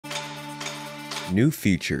New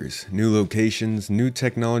features, new locations, new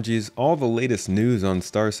technologies, all the latest news on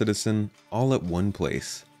Star Citizen, all at one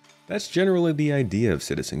place. That's generally the idea of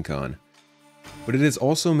Citizencon. But it has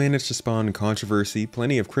also managed to spawn controversy,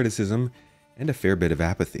 plenty of criticism, and a fair bit of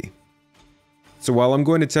apathy. So while I'm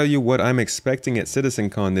going to tell you what I'm expecting at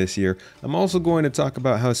Citizencon this year, I'm also going to talk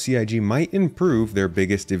about how CIG might improve their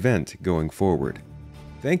biggest event going forward.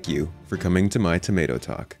 Thank you for coming to my Tomato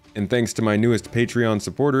Talk. And thanks to my newest Patreon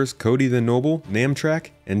supporters, Cody the Noble, Namtrak,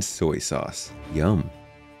 and Soy Sauce. Yum.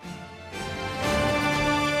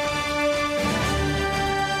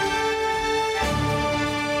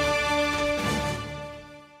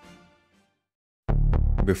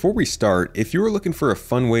 Before we start, if you are looking for a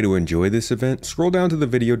fun way to enjoy this event, scroll down to the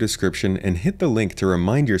video description and hit the link to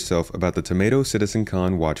remind yourself about the Tomato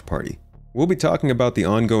Citizencon watch party. We'll be talking about the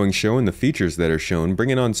ongoing show and the features that are shown,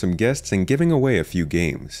 bringing on some guests and giving away a few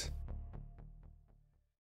games.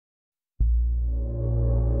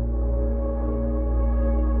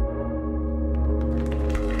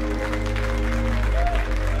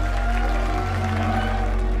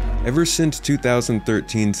 Ever since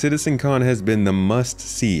 2013, Citizencon has been the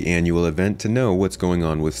must-see annual event to know what's going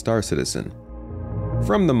on with Star Citizen.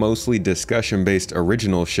 From the mostly discussion-based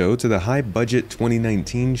original show to the high-budget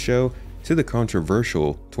 2019 show to the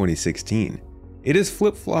controversial 2016. It has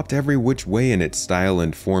flip-flopped every which way in its style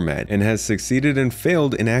and format, and has succeeded and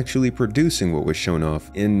failed in actually producing what was shown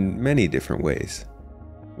off in many different ways.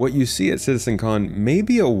 What you see at Citizencon may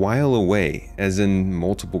be a while away, as in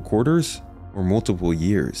multiple quarters or multiple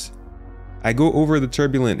years. I go over the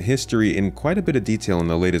turbulent history in quite a bit of detail in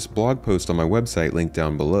the latest blog post on my website linked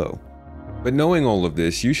down below. But knowing all of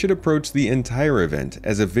this, you should approach the entire event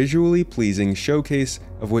as a visually pleasing showcase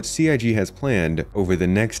of what CIG has planned over the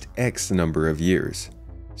next X number of years.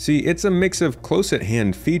 See, it's a mix of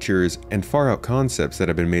close-at-hand features and far-out concepts that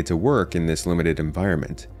have been made to work in this limited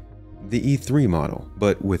environment. The E3 model,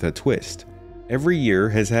 but with a twist. Every year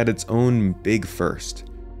has had its own big first.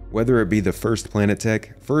 Whether it be the first Planet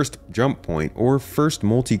Tech, first Jump Point, or first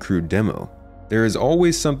multi-crew demo. There is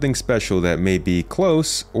always something special that may be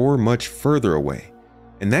close or much further away,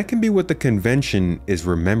 and that can be what the convention is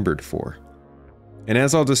remembered for. And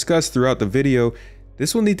as I'll discuss throughout the video,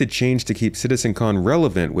 this will need to change to keep Citizencon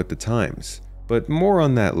relevant with the times, but more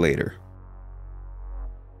on that later.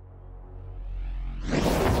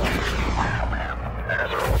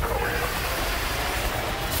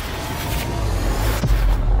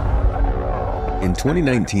 In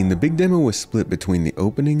 2019, the big demo was split between the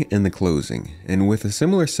opening and the closing, and with a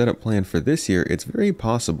similar setup plan for this year, it's very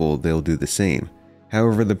possible they'll do the same.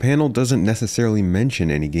 However, the panel doesn't necessarily mention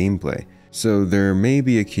any gameplay, so there may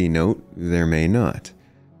be a keynote, there may not.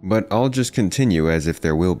 But I'll just continue as if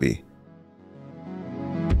there will be.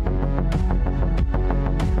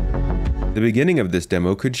 The beginning of this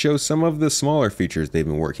demo could show some of the smaller features they've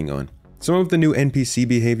been working on, some of the new NPC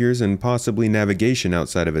behaviors and possibly navigation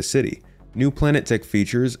outside of a city. New Planet Tech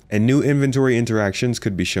features and new inventory interactions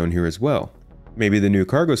could be shown here as well. Maybe the new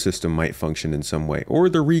cargo system might function in some way, or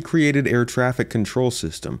the recreated air traffic control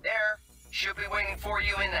system. There, should be waiting for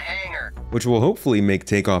you in the hangar. Which will hopefully make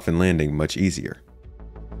takeoff and landing much easier.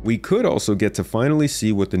 We could also get to finally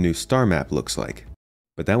see what the new star map looks like,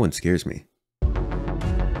 but that one scares me.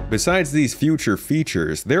 Besides these future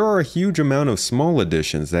features, there are a huge amount of small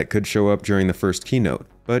additions that could show up during the first keynote,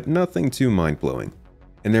 but nothing too mind-blowing.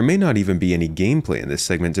 And there may not even be any gameplay in this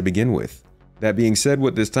segment to begin with. That being said,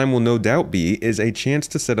 what this time will no doubt be is a chance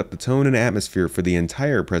to set up the tone and atmosphere for the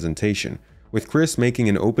entire presentation, with Chris making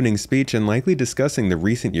an opening speech and likely discussing the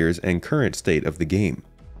recent years and current state of the game.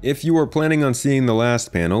 If you are planning on seeing the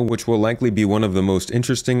last panel, which will likely be one of the most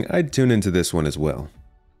interesting, I'd tune into this one as well.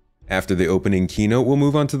 After the opening keynote, we'll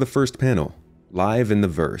move on to the first panel, Live in the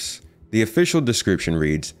Verse. The official description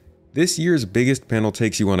reads, "This year's biggest panel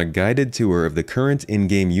takes you on a guided tour of the current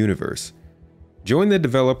in-game universe. Join the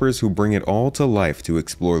developers who bring it all to life to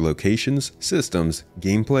explore locations, systems,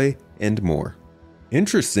 gameplay, and more."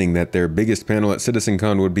 Interesting that their biggest panel at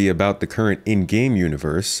Citizencon would be about the current in-game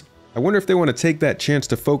universe. I wonder if they want to take that chance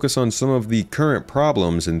to focus on some of the current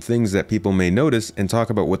problems and things that people may notice and talk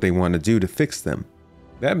about what they want to do to fix them.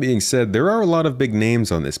 That being said, there are a lot of big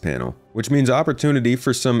names on this panel, which means opportunity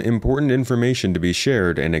for some important information to be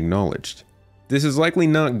shared and acknowledged. This is likely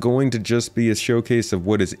not going to just be a showcase of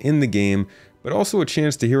what is in the game, but also a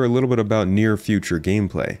chance to hear a little bit about near-future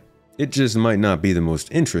gameplay. It just might not be the most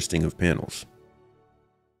interesting of panels.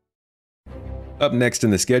 Up next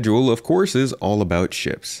in the schedule, of course, is all about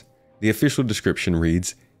ships. The official description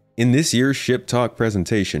reads, "In this year's Ship Talk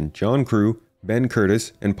presentation, John Crew, Ben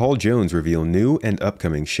Curtis, and Paul Jones reveal new and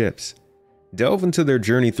upcoming ships. delve into their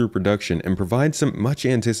journey through production, and provide some much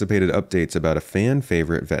anticipated updates about a fan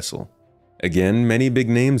favorite vessel. Again, many big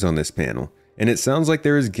names on this panel, and it sounds like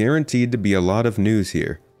there is guaranteed to be a lot of news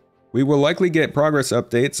here. We will likely get progress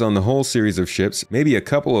updates on the whole series of ships, maybe a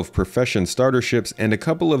couple of profession starter ships, and a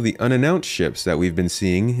couple of the unannounced ships that we've been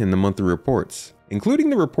seeing in the monthly reports, including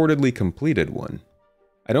the reportedly completed one.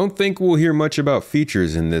 I don't think we'll hear much about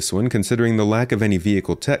features in this one considering the lack of any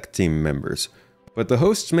vehicle tech team members, but the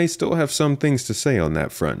hosts may still have some things to say on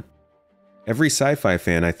that front. Every sci-fi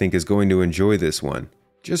fan I think is going to enjoy this one,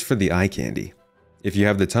 just for the eye candy. If you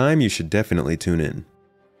have the time, you should definitely tune in.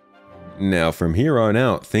 Now from here on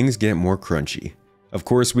out, things get more crunchy. Of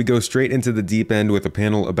course, we go straight into the deep end with a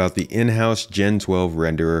panel about the in-house Gen 12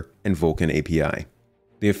 renderer and Vulkan API.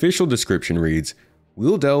 The official description reads,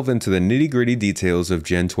 "We'll delve into the nitty-gritty details of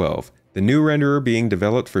Gen 12, the new renderer being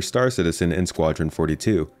developed for Star Citizen and Squadron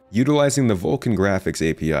 42, utilizing the Vulkan Graphics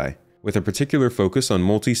API, with a particular focus on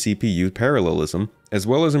multi-CPU parallelism, as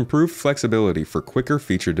well as improved flexibility for quicker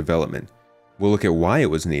feature development. We'll look at why it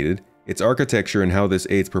was needed, its architecture and how this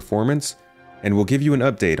aids performance, and we'll give you an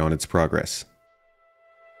update on its progress."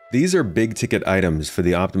 These are big-ticket items for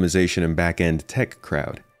the optimization and back-end tech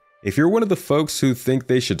crowd. If you're one of the folks who think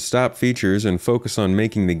they should stop features and focus on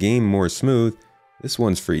making the game more smooth, this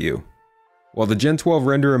one's for you. While the Gen 12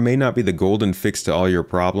 renderer may not be the golden fix to all your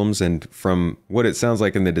problems, and from what it sounds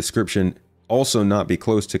like in the description, also not be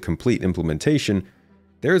close to complete implementation,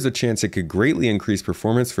 there is a chance it could greatly increase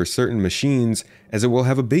performance for certain machines, as it will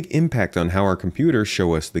have a big impact on how our computers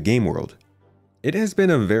show us the game world. It has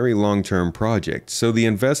been a very long-term project, so the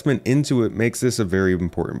investment into it makes this a very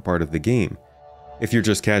important part of the game. If you're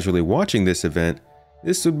just casually watching this event,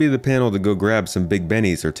 this would be the panel to go grab some big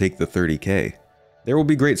bennies or take the 30K. There will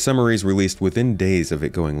be great summaries released within days of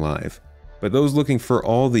it going live, but those looking for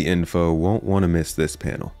all the info won't want to miss this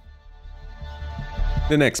panel.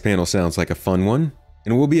 The next panel sounds like a fun one,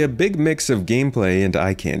 and will be a big mix of gameplay and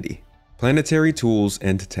eye candy, planetary tools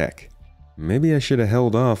and tech. Maybe I should have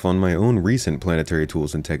held off on my own recent planetary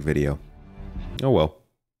tools and tech video. Oh well.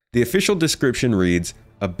 The official description reads,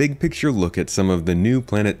 "A big picture look at some of the new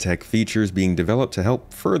planet tech features being developed to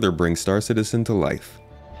help further bring Star Citizen to life."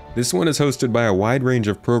 This one is hosted by a wide range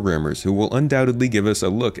of programmers who will undoubtedly give us a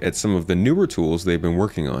look at some of the newer tools they've been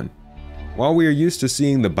working on. While we are used to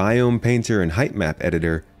seeing the Biome Painter and Height Map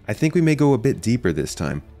Editor, I think we may go a bit deeper this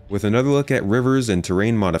time, with another look at rivers and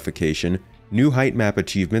terrain modification, new height map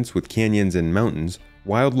achievements with canyons and mountains,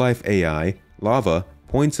 wildlife AI, lava,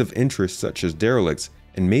 points of interest such as derelicts,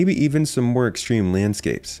 and maybe even some more extreme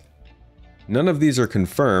landscapes. None of these are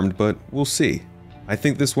confirmed, but we'll see. I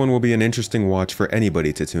think this one will be an interesting watch for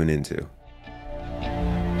anybody to tune into.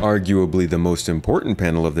 Arguably the most important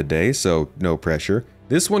panel of the day, so no pressure,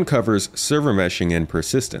 this one covers server meshing and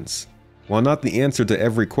persistence. While not the answer to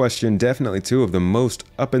every question, definitely two of the most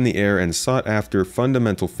up in the air and sought after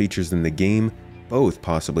fundamental features in the game, both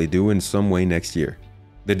possibly due in some way next year.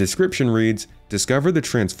 The description reads, "Discover the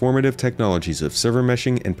transformative technologies of server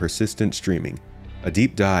meshing and persistent streaming. A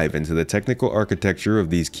deep dive into the technical architecture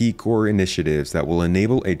of these key core initiatives that will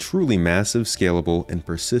enable a truly massive, scalable, and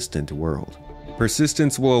persistent world."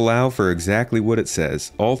 Persistence will allow for exactly what it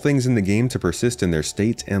says, all things in the game to persist in their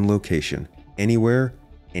state and location. Anywhere,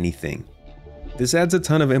 anything. This adds a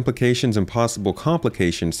ton of implications and possible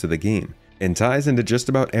complications to the game, and ties into just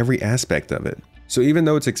about every aspect of it. So even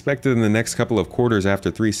though it's expected in the next couple of quarters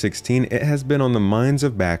after 3.16, it has been on the minds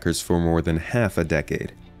of backers for more than half a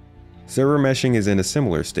decade. Server meshing is in a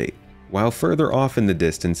similar state. While further off in the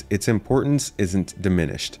distance, its importance isn't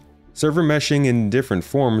diminished. Server meshing in different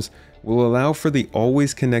forms will allow for the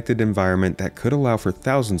always connected environment that could allow for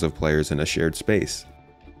thousands of players in a shared space.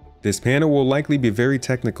 This panel will likely be very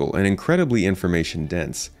technical and incredibly information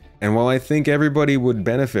dense, and while I think everybody would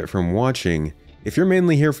benefit from watching, if you're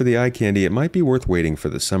mainly here for the eye candy, it might be worth waiting for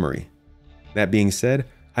the summary. That being said,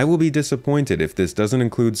 I will be disappointed if this doesn't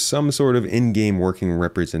include some sort of in-game working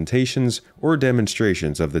representations or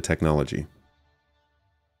demonstrations of the technology.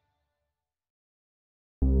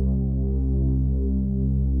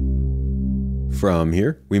 From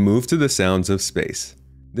here, we move to the sounds of space.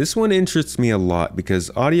 This one interests me a lot because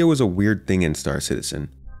audio is a weird thing in Star Citizen.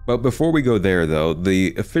 But before we go there though,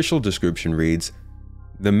 the official description reads,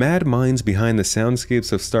 "The mad minds behind the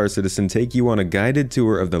soundscapes of Star Citizen take you on a guided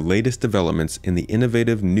tour of the latest developments in the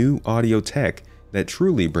innovative new audio tech that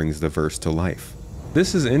truly brings the verse to life."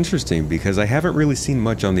 This is interesting because I haven't really seen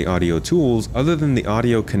much on the audio tools other than the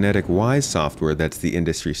Audio Kinetic Wise software that's the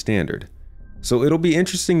industry standard. So it'll be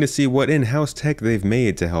interesting to see what in-house tech they've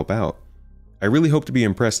made to help out. I really hope to be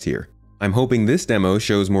impressed here. I'm hoping this demo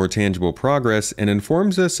shows more tangible progress and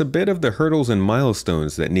informs us a bit of the hurdles and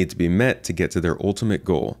milestones that need to be met to get to their ultimate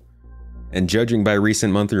goal. And judging by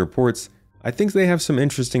recent monthly reports, I think they have some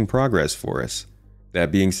interesting progress for us.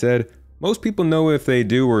 That being said, most people know if they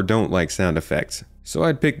do or don't like sound effects, so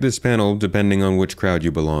I'd pick this panel depending on which crowd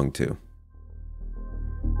you belong to.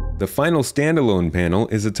 The final standalone panel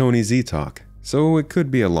is a Tony Z talk, so it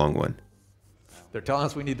could be a long one. They're telling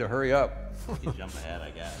us we need to hurry up. You jump ahead,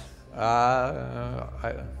 I guess.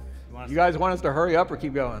 You guys want us to hurry up or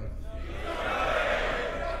keep going?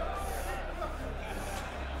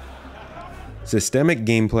 Systemic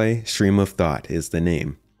Gameplay Stream of Thought is the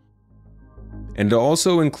name. And it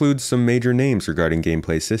also includes some major names regarding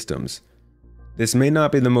gameplay systems. This may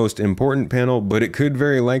not be the most important panel, but it could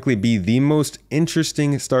very likely be the most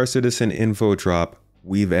interesting Star Citizen info drop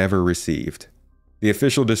we've ever received. The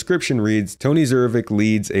official description reads, Tony Zurvik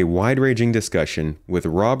leads a wide-ranging discussion with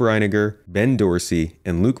Rob Reiniger, Ben Dorsey,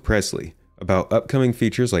 and Luke Presley about upcoming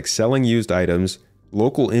features like selling used items,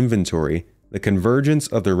 local inventory, the convergence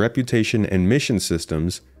of the reputation and mission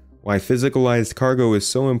systems, why physicalized cargo is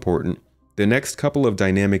so important, the next couple of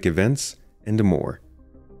dynamic events, and more.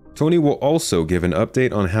 Tony will also give an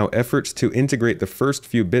update on how efforts to integrate the first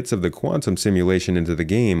few bits of the quantum simulation into the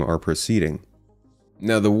game are proceeding.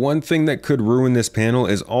 Now, the one thing that could ruin this panel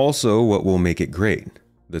is also what will make it great: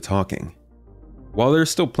 the talking. While there's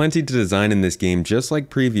still plenty to design in this game just like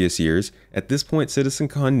previous years, at this point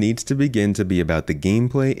Citizencon needs to begin to be about the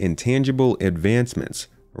gameplay and tangible advancements,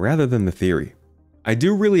 rather than the theory. I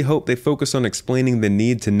do really hope they focus on explaining the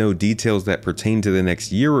need to know details that pertain to the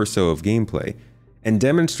next year or so of gameplay, and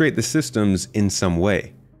demonstrate the systems in some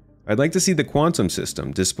way. I'd like to see the quantum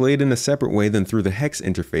system displayed in a separate way than through the hex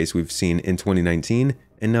interface we've seen in 2019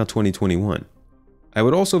 and now 2021. I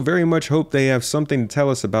would also very much hope they have something to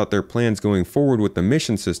tell us about their plans going forward with the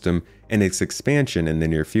mission system and its expansion in the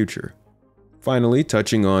near future. Finally,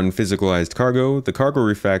 touching on physicalized cargo, the cargo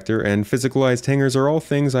refactor, and physicalized hangars are all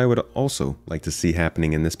things I would also like to see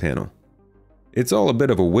happening in this panel. It's all a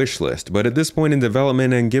bit of a wish list, but at this point in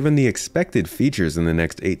development and given the expected features in the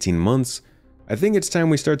next 18 months, I think it's time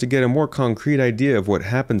we start to get a more concrete idea of what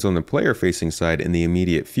happens on the player-facing side in the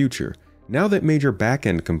immediate future, now that major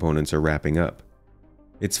back-end components are wrapping up.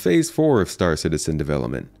 It's Phase 4 of Star Citizen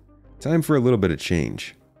development. Time for a little bit of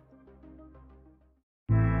change.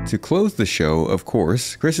 To close the show, of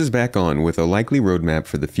course, Chris is back on with a likely roadmap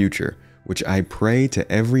for the future, which I pray to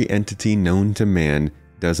every entity known to man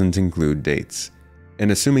doesn't include dates.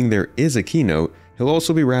 And assuming there is a keynote, he'll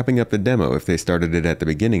also be wrapping up the demo if they started it at the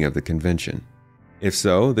beginning of the convention. If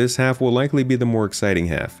so, this half will likely be the more exciting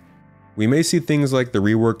half. We may see things like the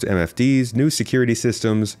reworked MFDs, new security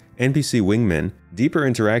systems, NPC wingmen, deeper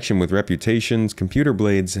interaction with reputations, computer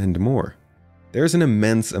blades, and more. There's an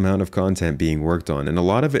immense amount of content being worked on, and a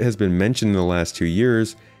lot of it has been mentioned in the last 2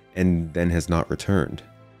 years and then has not returned.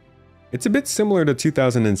 It's a bit similar to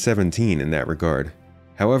 2017 in that regard.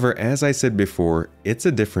 However, as I said before, it's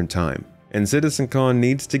a different time, and Citizencon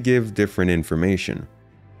needs to give different information.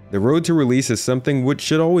 The road to release is something which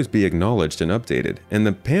should always be acknowledged and updated, and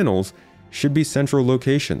the panels should be central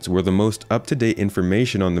locations where the most up-to-date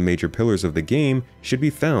information on the major pillars of the game should be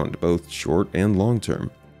found, both short and long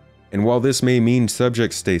term. And while this may mean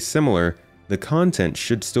subjects stay similar, the content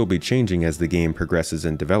should still be changing as the game progresses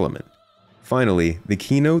in development. Finally, the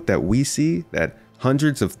keynote that we see, that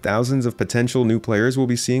hundreds of thousands of potential new players will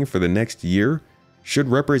be seeing for the next year, should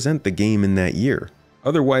represent the game in that year.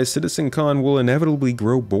 Otherwise, Citizencon will inevitably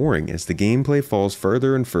grow boring as the gameplay falls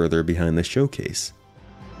further and further behind the showcase.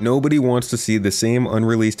 Nobody wants to see the same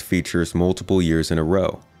unreleased features multiple years in a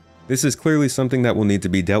row. This is clearly something that will need to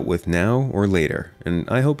be dealt with now or later, and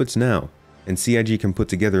I hope it's now, and CIG can put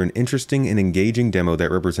together an interesting and engaging demo that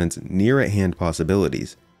represents near-at-hand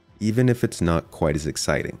possibilities, even if it's not quite as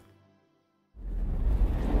exciting.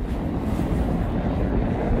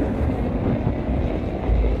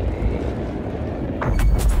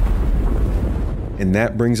 And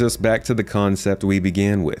that brings us back to the concept we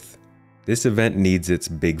began with. This event needs its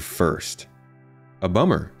big first. A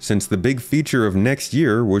bummer, since the big feature of next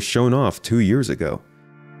year was shown off 2 years ago.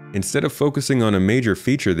 Instead of focusing on a major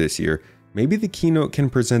feature this year, maybe the keynote can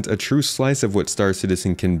present a true slice of what Star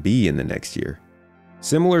Citizen can be in the next year.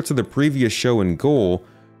 Similar to the previous show and goal,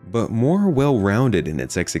 but more well-rounded in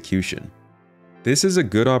its execution. This is a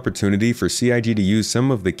good opportunity for CIG to use some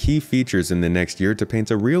of the key features in the next year to paint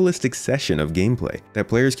a realistic session of gameplay that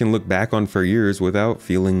players can look back on for years without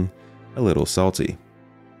feeling a little salty.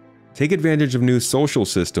 Take advantage of new social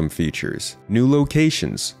system features, new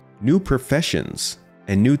locations, new professions,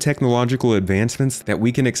 and new technological advancements that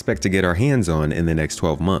we can expect to get our hands on in the next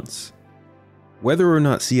 12 months. Whether or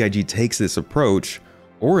not CIG takes this approach,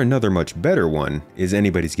 or another much better one, is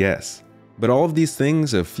anybody's guess. But all of these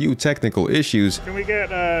things, a few technical issues. Can we get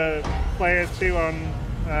player 2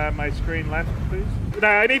 on my screen left, please? No,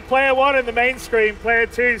 I need player 1 in the main screen, player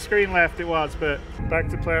 2 screen left it was, but back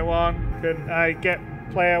to player 1. Can I get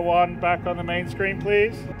player 1 back on the main screen,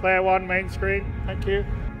 please? Player 1 main screen, thank you.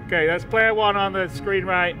 Okay, that's player 1 on the screen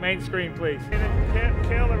right, main screen, please.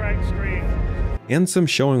 Kill the right screen. And some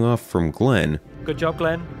showing off from Glenn. Good job,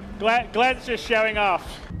 Glenn. Glenn's just showing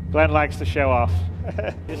off. Glenn likes to show off.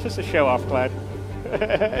 It's just a show off, Glenn.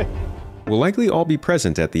 Will likely all be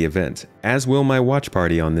present at the event, as will my watch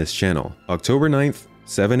party on this channel, October 9th,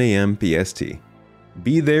 7 AM PST.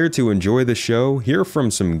 Be there to enjoy the show, hear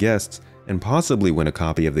from some guests, and possibly win a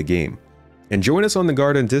copy of the game. And join us on the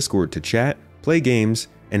Garden Discord to chat, play games,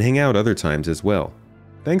 and hang out other times as well.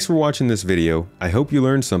 Thanks for watching this video, I hope you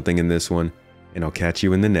learned something in this one, and I'll catch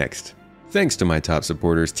you in the next. Thanks to my top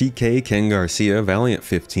supporters TK, Ken Garcia,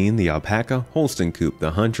 Valiant15, The Alpaca, Holston Coop,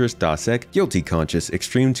 The Huntress, Dasek, Guilty Conscious,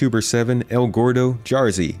 Extreme Tuber 7, El Gordo,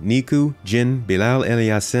 Jarzi, Niku, Jin, Bilal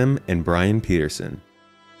Eliasim, and Brian Peterson.